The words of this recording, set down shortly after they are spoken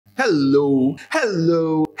hello,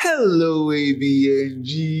 ABNGs.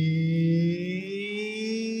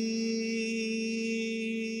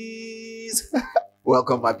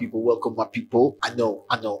 Welcome, my people. I know.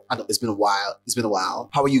 It's been a while.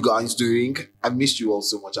 How are you guys doing? I missed you all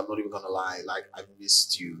so much. I'm not even gonna lie. Like, I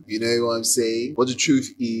missed you. You know what I'm saying? But the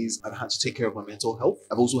truth is, I've had to take care of my mental health.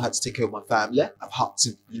 I've also had to take care of my family. I've had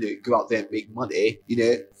to, go out there and make money.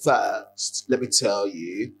 First, let me tell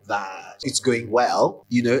you that it's going well,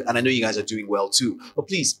 and I know you guys are doing well too. But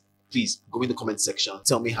please go in the comment section.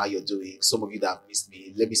 Tell me how you're doing. Some of you that have missed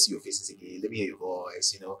me, let me see your faces again. Let me hear your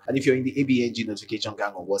voice, And if you're in the ABNG notification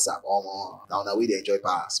gang on WhatsApp, now we enjoy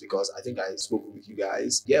pass, because I think I spoke with you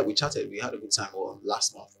guys. Yeah, we chatted. We had a good time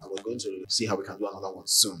last month, and we're going to see how we can do another one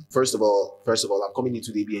soon. First of all, I'm coming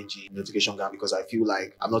into the ABNG notification gang because I feel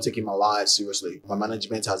like I'm not taking my life seriously. My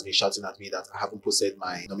management has been shouting at me that I haven't posted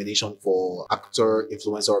my nomination for Actor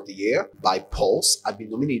Influencer of the Year by Pulse. I've been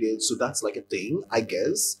nominated, so that's like a thing, I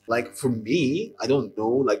guess. Like, for me, I don't know,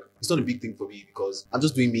 like, it's not a big thing for me because I'm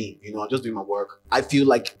just doing me, I'm just doing my work. I feel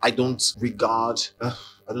like I don't regard, I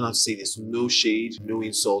don't know how to say this, no shade, no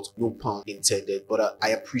insult, no pun intended, but I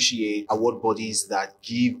appreciate award bodies that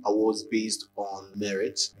give awards based on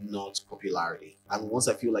merit, not popularity. And once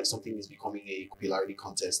I feel like something is becoming a popularity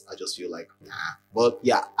contest, I just feel like, nah. But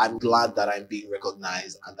yeah, I'm glad that I'm being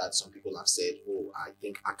recognized and that some people have said, oh, I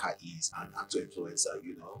think Akah is an actor influencer,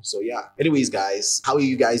 So yeah. Anyways, guys, how are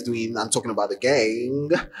you guys doing? I'm talking about the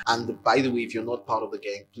gang. And by the way, if you're not part of the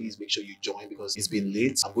gang, please make sure you join because it's been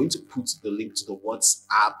late. I'm going to put the link to the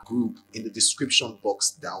WhatsApp group in the description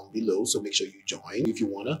box down below. So make sure you join if you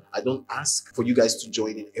wanna. I don't ask for you guys to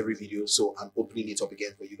join in every video, so I'm opening it up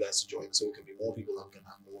again for you guys to join so it can be more people and can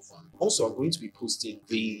have more fun. Also, I'm going to be posting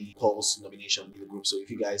the Pulse nomination in the group. So if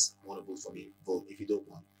you guys want to vote for me, vote. If you don't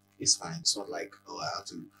want, it's fine. It's not like, oh, I have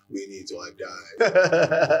to win it or I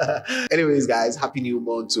die. Anyways, guys, happy new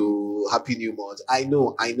month. I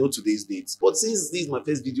know today's date, but since this is my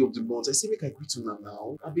first video of the month, I say make I greet you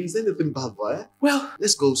now. Is there anything bad, boy? Well,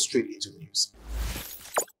 let's go straight into the news.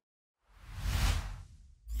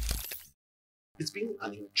 It's been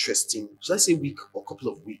an interesting, should I say, week or couple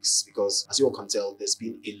of weeks, because as you all can tell, there's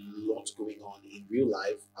been a lot going on in real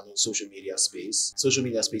life and on social media space. Social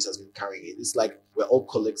media space has been carrying it. It's like we're all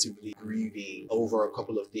collectively grieving over a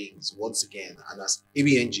couple of things once again. And as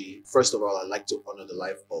ABNG, first of all, I'd like to honor the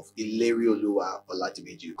life of Ilerioluwa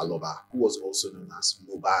Oladimeji Aloba, who was also known as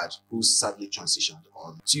Mohbad, who sadly transitioned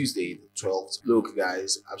on Tuesday, the 12th. Look,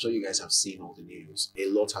 guys, I'm sure you guys have seen all the news. A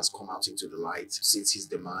lot has come out into the light since his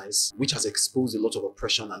demise, which has exposed a lot of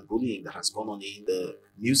oppression and bullying that has gone on in the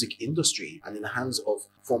music industry and in the hands of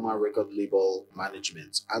former record label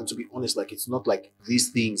management. And to be honest, like, it's not like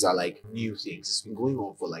these things are like new things. It's been going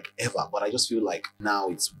on for like ever, but I just feel like now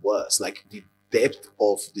it's worse. Like, the depth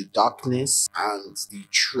of the darkness and the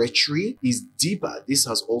treachery is deeper. This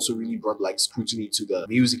has also really brought like scrutiny to the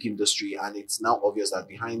music industry, and it's now obvious that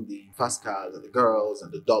behind the fast cars and the girls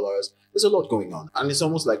and the dollars, there's a lot going on. And it's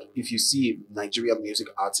almost like if you see a Nigerian music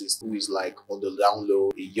artist who is like on the down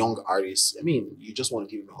low, a young artist, I mean, you just want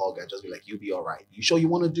to give him a hug and just be like, you'll be all right. You sure you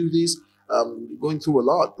want to do this? Going through a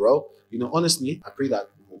lot, bro. Honestly, I pray that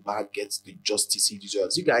Mohbad gets the justice he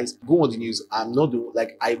deserves. You guys go on the news. I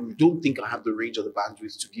don't think I have the range of the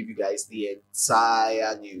bandwidth to give you guys the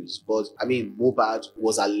entire news. But I mean, Mohbad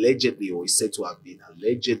was allegedly, or is said to have been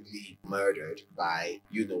allegedly murdered by,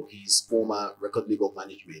 his former record label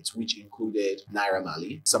management, which included Naira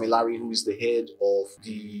Marley, Sammy Larry, who is the head of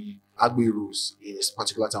the Agberus in this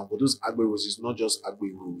particular town. But those Agberus is not just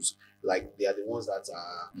Agberus. Like, they are the ones that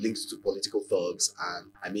are linked to political thugs,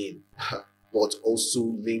 and I mean, but also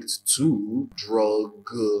linked to drug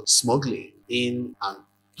smuggling in and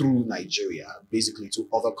through Nigeria, basically to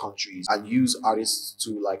other countries, and use artists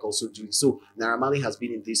to like also do it. So Naira Marley has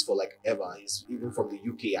been in this for like ever. He's even from the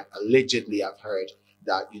UK. Allegedly, I've heard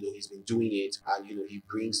that he's been doing it, and he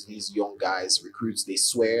brings these young guys, recruits, they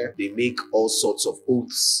swear, they make all sorts of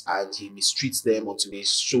oaths, and he mistreats them until they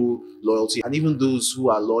show loyalty. And even those who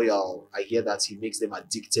are loyal, I hear that he makes them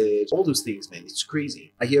addicted. All those things, man, it's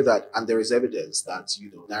crazy. I hear that, and there is evidence that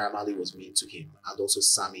Naira Marley was mean to him, and also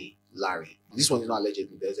Sammy Larry. This one is not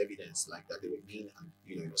allegedly, there's evidence like that they were mean, and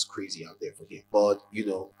it was crazy out there for him. But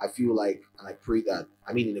I feel like, and I pray that,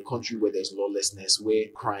 I mean, in a country where there's lawlessness, where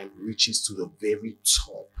crime reaches to the very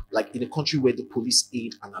top, like in a country where the police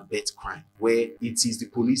aid and abet crime, where it is the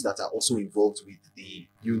police that are also involved with the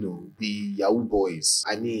the Yahoo boys,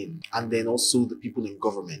 I mean, and then also the people in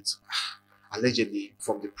government. allegedly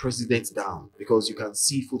from the president down, because you can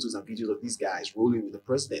see photos and videos of these guys rolling with the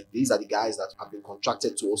president. These are the guys that have been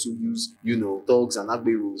contracted to also use, thugs and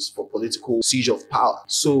agberos for political seizure of power.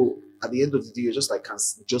 So at the end of the day, you're just like, can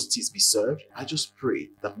justice be served? I just pray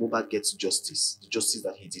that Mohbad gets justice, the justice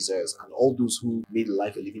that he deserves, and all those who made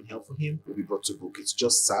life a living hell for him will be brought to book. It's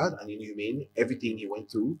just sad and inhumane, everything he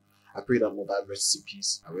went through. I pray that Mohbad rests in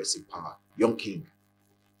peace and rests in power. Young King.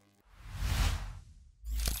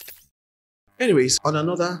 Anyways, on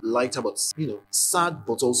another lighter but, sad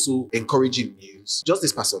but also encouraging news, just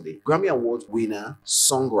this past Sunday, Grammy Award winner,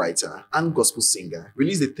 songwriter, and gospel singer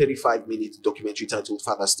released a 35-minute documentary titled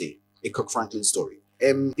Father's Day, a Kirk Franklin story.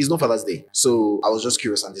 It's not Father's Day, so I was just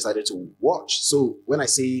curious and decided to watch. So when I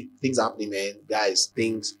say things are happening, man, guys,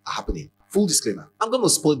 things are happening. Full disclaimer, I'm going to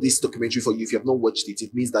spoil this documentary for you. If you have not watched it,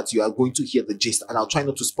 it means that you are going to hear the gist, and I'll try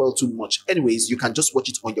not to spoil too much. Anyways, you can just watch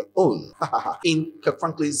it on your own in Kirk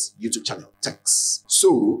Franklin's YouTube channel. Thanks.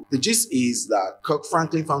 So, the gist is that Kirk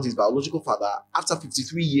Franklin found his biological father after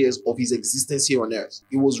 53 years of his existence here on Earth.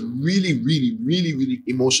 It was really, really, really, really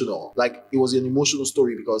emotional. Like, it was an emotional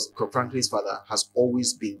story because Kirk Franklin's father has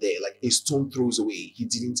always been there. Like, a stone throws away, he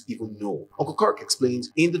didn't even know. Uncle Kirk explained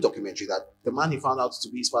in the documentary that the man he found out to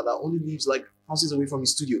be his father only lives like houses away from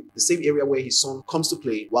his studio, the same area where his son comes to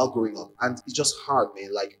play while growing up. And it's just hard,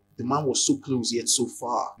 man. Like, the man was so close yet so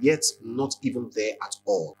far, yet not even there at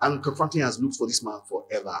all. And Kirk Franklin has looked for this man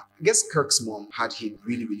forever. I guess Kirk's mom had him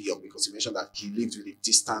really, really young because he mentioned that he lived with a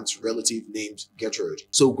distant relative named Gertrude.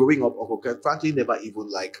 So growing up, Uncle Kirk Franklin never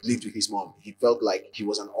even lived with his mom. He felt like he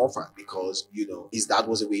was an orphan because, his dad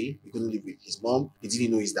was away. He couldn't live with his mom. He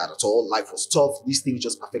didn't know his dad at all. Life was tough. These things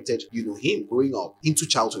just affected, him growing up into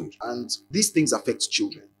childhood. And these things affect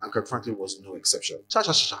children. And Kirk Franklin was no exception.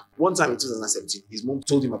 One time in 2017, his mom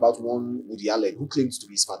told him about one Woody Allen who claimed to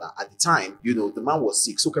be his father. At the time, the man was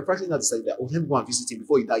sick. So Kirk Franklin had decided that, let me go and visit him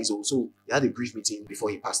before he dies. So they had a brief meeting before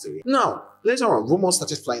he passed away. Now, later on, rumors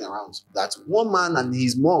started flying around that one man and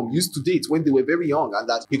his mom used to date when they were very young and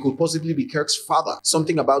that he could possibly be Kirk's father.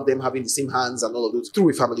 Something about them having the same hands and all of those through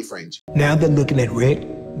a family friend. Now they're looking at Rick.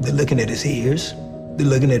 They're looking at his ears. They're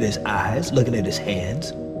looking at his eyes, looking at his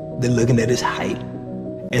hands. They're looking at his height.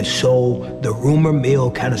 And so the rumor mill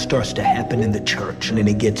kind of starts to happen in the church, and then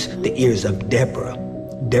it gets the ears of Deborah.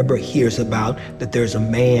 Deborah hears about that there's a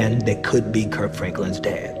man that could be Kirk Franklin's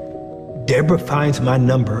dad. Deborah finds my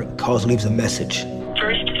number and leaves a message.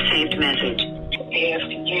 First saved message. If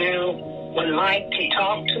you would like to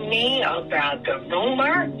talk to me about the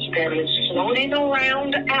rumor that is floating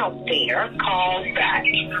around out there, call back.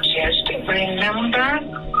 Just remember,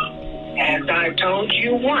 as I told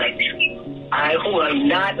you once, I will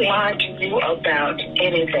not lie to you about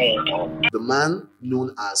anything. The man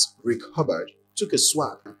known as Rick Hubbard took a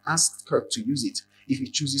swab and asked Kirk to use it if he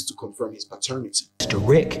chooses to confirm his paternity. Mr.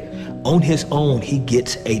 Rick, on his own, he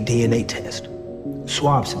gets a DNA test,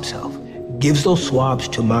 swabs himself, gives those swabs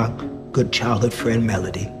to my good childhood friend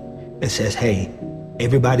Melody, and says, hey,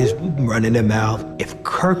 everybody's running their mouth. If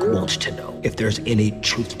Kirk wants to know if there's any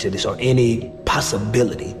truth to this or any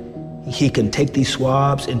possibility, he can take these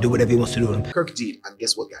swabs and do whatever he wants to do with them. Kirk did, and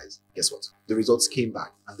guess what, guys? Guess what? The results came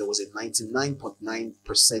back, and there was a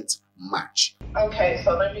 99.9% match. Okay,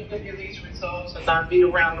 so let me give you these results and not beat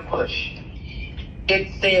around the bush.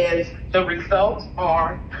 It says the results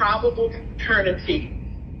are probable paternity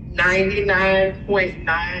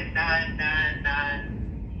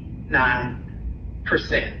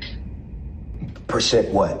 99.99999%. Percent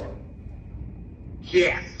what?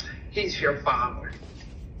 Yes, he's your father.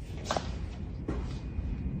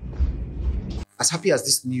 As happy as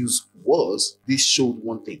this news was, this showed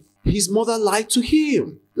one thing. His mother lied to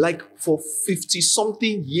him, like for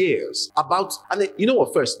 50-something years about, and then, you know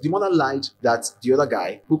what, first, the mother lied that the other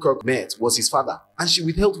guy who Kirk met was his father, and she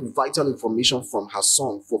withheld vital information from her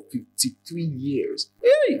son for 53 years.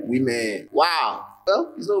 Hey, women, wow.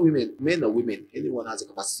 Well, it's not women, men or women. Anyone has a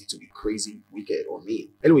capacity to be crazy, wicked, or mean.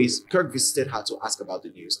 Anyways, Kirk visited her to ask about the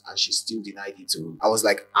news, and she still denied it too. I was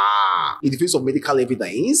like, in the face of medical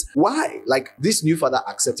evidence? Why? Like, this new father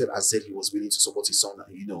accepted and said he was willing to support his son,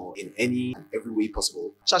 in any and every way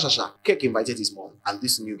possible. Kirk invited his mom and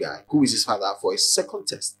this new guy, who is his father, for a second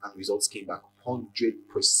test, and results came back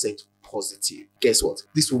 100% positive. Guess what?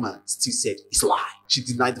 This woman still said it's a lie. She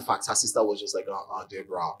denied the facts. Her sister was just like,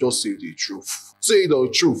 Deborah, just say the truth. Say the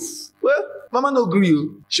truth. Well, Mama no agree.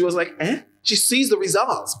 She was like, She sees the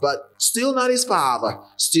results, but still not his father.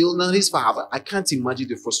 Still not his father. I can't imagine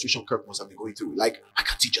the frustration Kirk must have been going through. Like, why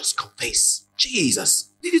can't he just confess? Jesus.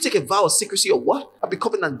 Did you take a vow of secrecy or what? A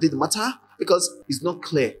covenant didn't matter? Because it's not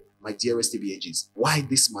clear, my dearest TBAGs, why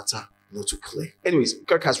this matter not to click. Anyways,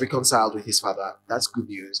 Kirk has reconciled with his father. That's good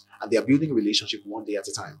news. And they are building a relationship one day at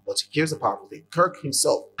a time. But here's the powerful thing. Kirk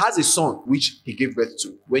himself has a son which he gave birth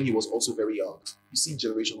to when he was also very young. You see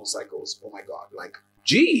generational cycles. Oh my God. Like,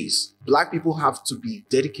 geez, Black people have to be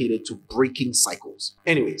dedicated to breaking cycles.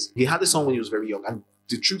 Anyways, he had a son when he was very young, and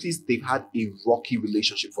the truth is they've had a rocky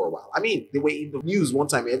relationship for a while. I mean, they were in the news one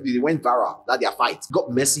time, they went viral, that their fight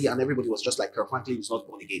got messy, and everybody was just like, Kirk Franklin was not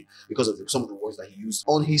born again because of some of the words that he used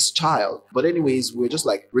on his child. But anyways, we're just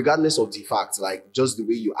like, regardless of the fact, like, just the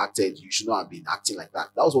way you acted, you should not have been acting like that.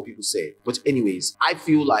 That was what people say. But anyways, I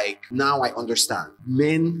feel like now I understand.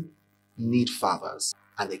 Men need fathers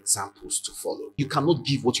and examples to follow. You cannot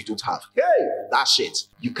give what you don't have. Hey, that shit.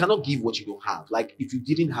 You cannot give what you don't have. Like, if you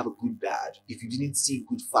didn't have a good dad, if you didn't see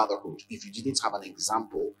good fatherhood, if you didn't have an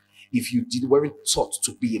example, if you weren't taught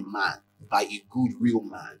to be a man by a good real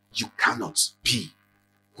man, you cannot be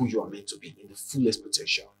who you are meant to be in the fullest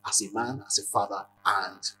potential as a man, as a father,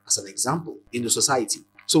 and as an example in the society.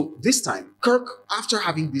 So this time, Kirk, after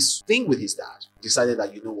having this thing with his dad, decided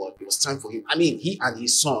that, you know what, it was time for him. I mean, he and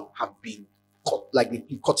his son have been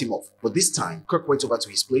he cut him off. But this time, Kirk went over to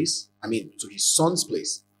his place, to his son's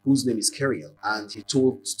place, whose name is Kerrion, and he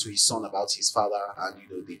told to his son about his father, and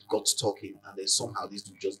they got to talking, and then somehow this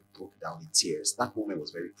dude just broke down in tears. That moment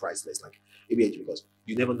was very priceless, like, because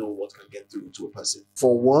you never know what can get through to a person.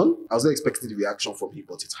 For one, I was not expecting the reaction from him,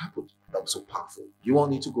 but it happened. That was so powerful. You all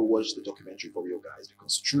need to go watch the documentary for real, guys,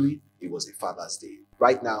 because truly, it was a Father's Day.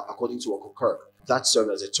 Right now, according to Uncle Kirk, that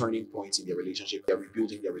served as a turning point in their relationship. They're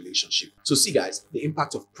rebuilding their relationship. So see, guys, the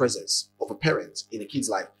impact of presence of a parent in a kid's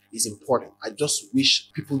life is important. I just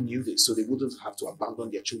wish people knew this so they wouldn't have to abandon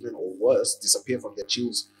their children, or worse, disappear from their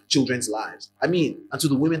children's lives. I mean, and to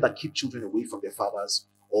the women that keep children away from their fathers,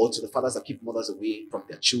 or to the fathers that keep mothers away from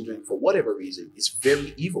their children for whatever reason, it's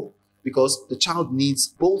very evil, because the child needs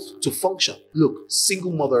both to function. Look,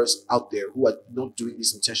 single mothers out there who are not doing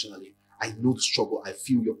this intentionally, I know the struggle, I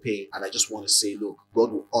feel your pain, and I just want to say, look,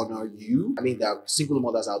 God will honor you. I mean, there are single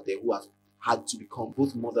mothers out there who have had to become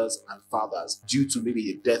both mothers and fathers due to maybe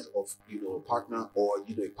the death of, a partner, or,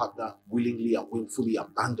 a partner willingly and willfully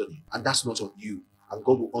abandoning. And that's not on you. And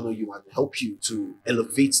God will honor you and help you to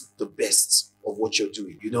elevate the best of what you're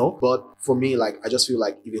doing, But for me, I just feel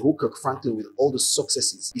like if a whole Kirk Franklin with all the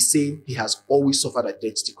successes, he's saying he has always suffered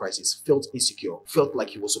identity crisis, felt insecure, felt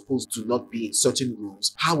like he was supposed to not be in certain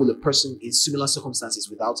rooms. How will a person in similar circumstances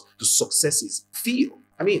without the successes feel?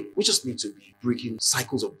 I mean, we just need to be breaking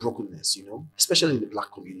cycles of brokenness, especially in the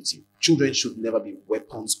Black community. Children should never be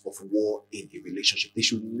weapons of war in a relationship. They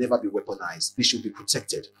should never be weaponized. They should be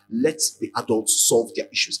protected. Let the adults solve their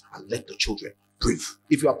issues and let the children breathe.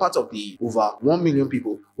 If you are part of the over 1 million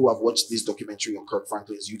people who have watched this documentary on Kirk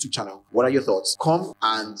Franklin's YouTube channel, what are your thoughts? Come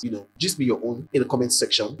and, just be your own in the comment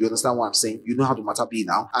section. You understand what I'm saying? You know how to matter be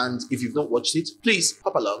now. And if you've not watched it, please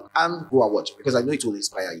hop along and go and watch, because I know it will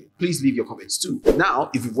inspire you. Please leave your comments too. Now,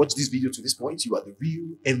 if you've watched this video to this point, you are the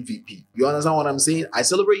real MVP. You understand what I'm saying? I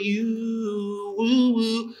celebrate you. Woo,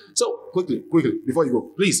 woo. So quickly, before you go,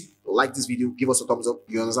 please like this video, give us a thumbs up.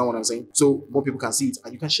 You understand what I'm saying? So more people can see it,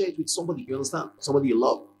 and you can share it with somebody. You understand? Somebody you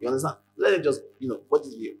love. You understand? Let them just, watch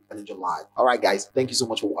this video and enjoy live. All right, guys. Thank you so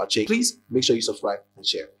much for watching. Please make sure you subscribe and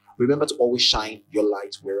share. Remember to always shine your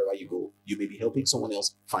light wherever you go. You may be helping someone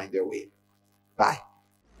else find their way. Bye.